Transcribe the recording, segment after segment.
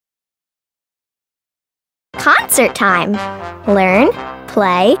concert time. Learn,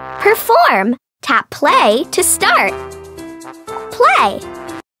 play, perform. Tap play to start. Play.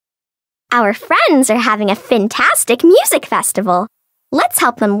 Our friends are having a fantastic music festival. Let's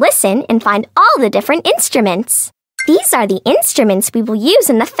help them listen and find all the different instruments. These are the instruments we will use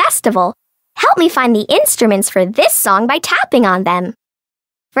in the festival. Help me find the instruments for this song by tapping on them.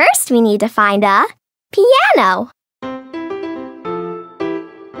 First, we need to find a piano.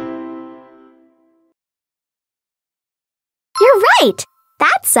 You're right!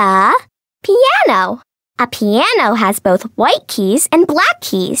 That's a piano. A piano has both white keys and black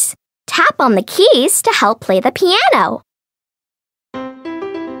keys. Tap on the keys to help play the piano.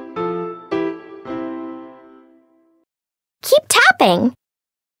 Keep tapping.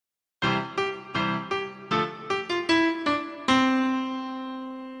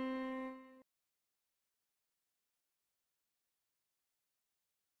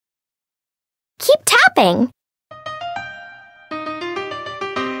 Keep tapping.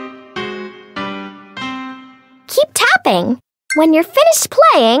 Keep tapping. When you're finished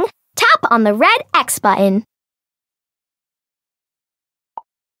playing, tap on the red X button.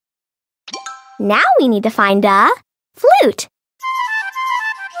 Now we need to find a flute.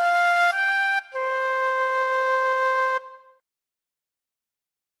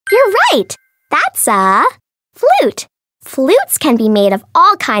 You're right! That's a flute. Flutes can be made of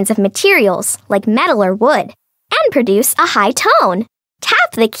all kinds of materials, like metal or wood, and produce a high tone.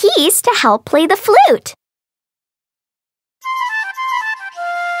 Tap the keys to help play the flute.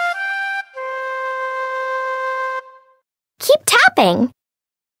 Keep tapping.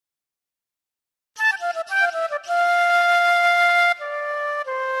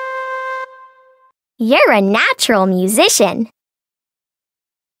 You're a natural musician.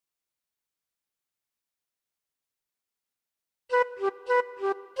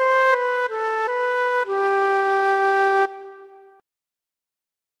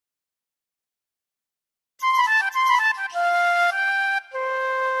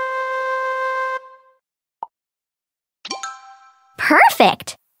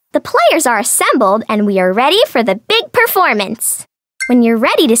 Perfect! The players are assembled and we are ready for the big performance. When you're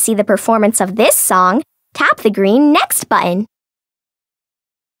ready to see the performance of this song, tap the green Next button.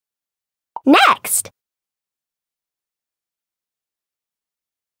 Next!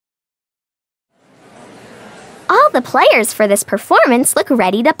 All the players for this performance look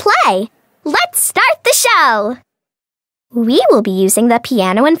ready to play. Let's start the show! We will be using the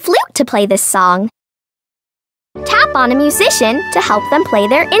piano and flute to play this song. Tap on a musician to help them play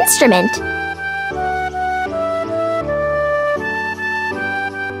their instrument.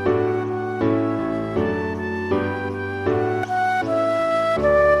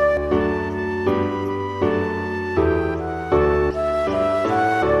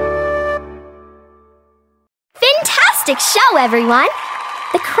 Fantastic show, everyone!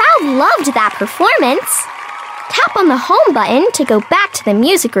 The crowd loved that performance. Tap on the home button to go back to the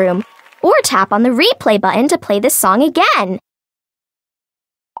music room, or tap on the replay button to play this song again.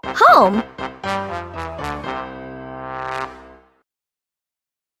 Home.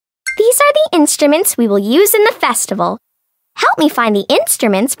 These are the instruments we will use in the festival. Help me find the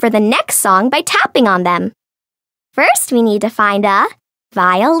instruments for the next song by tapping on them. First, we need to find a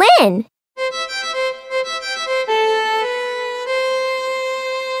violin.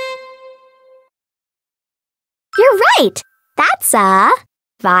 You're right! That's a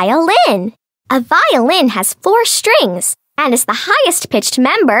violin. A violin has 4 strings and is the highest pitched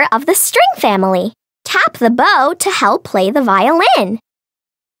member of the string family. Tap the bow to help play the violin.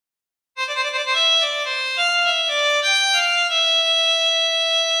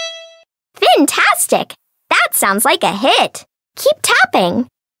 Fantastic! That sounds like a hit. Keep tapping.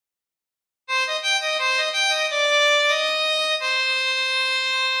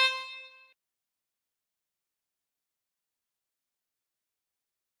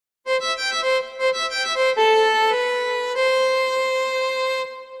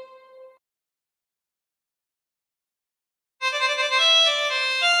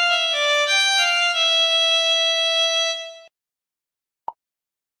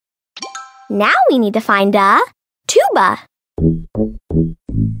 Now we need to find a tuba.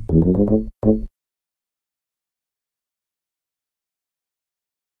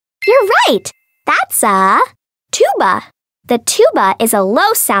 You're right! That's a tuba. The tuba is a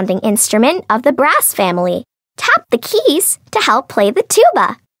low-sounding instrument of the brass family. Tap the keys to help play the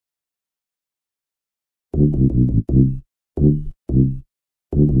tuba.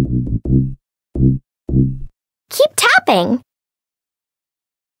 Keep tapping.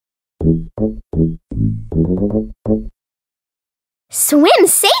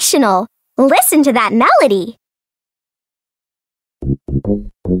 Swimsational! Listen to that melody.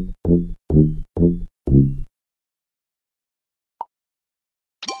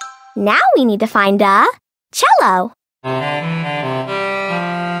 Now we need to find a cello.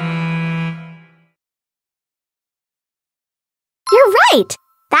 You're right!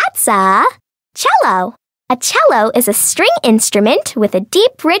 That's a cello. A cello is a string instrument with a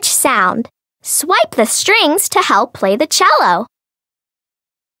deep, rich sound. Swipe the strings to help play the cello.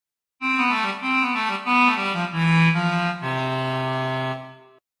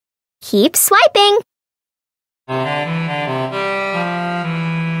 Keep swiping.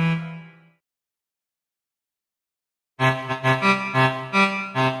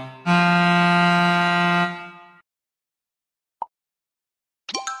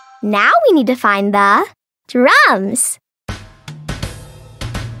 Now we need to find the drums.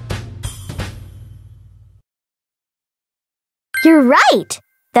 You're right!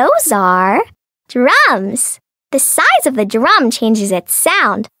 Those are drums. The size of the drum changes its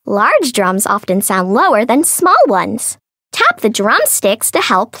sound. Large drums often sound lower than small ones. Tap the drumsticks to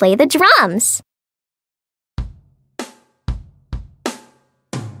help play the drums.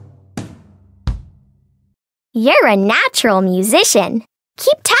 You're a natural musician.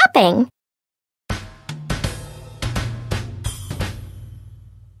 Keep tapping.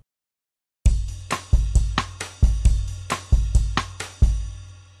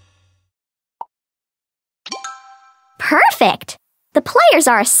 Perfect! The players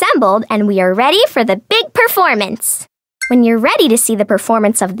are assembled and we are ready for the big performance. When you're ready to see the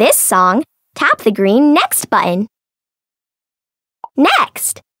performance of this song, tap the green Next button.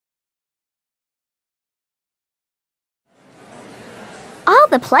 Next! All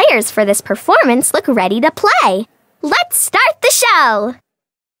the players for this performance look ready to play. Let's start the show!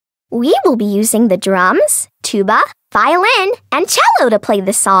 We will be using the drums, tuba, violin, and cello to play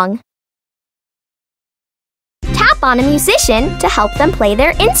this song. Tap on a musician to help them play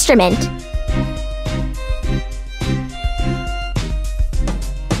their instrument.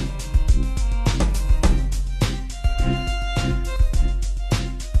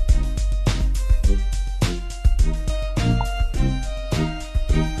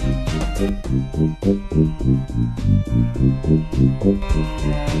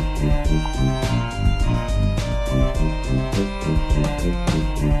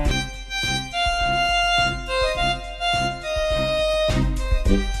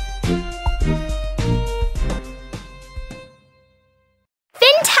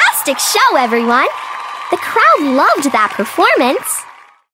 Fantastic show, everyone! The crowd loved that performance.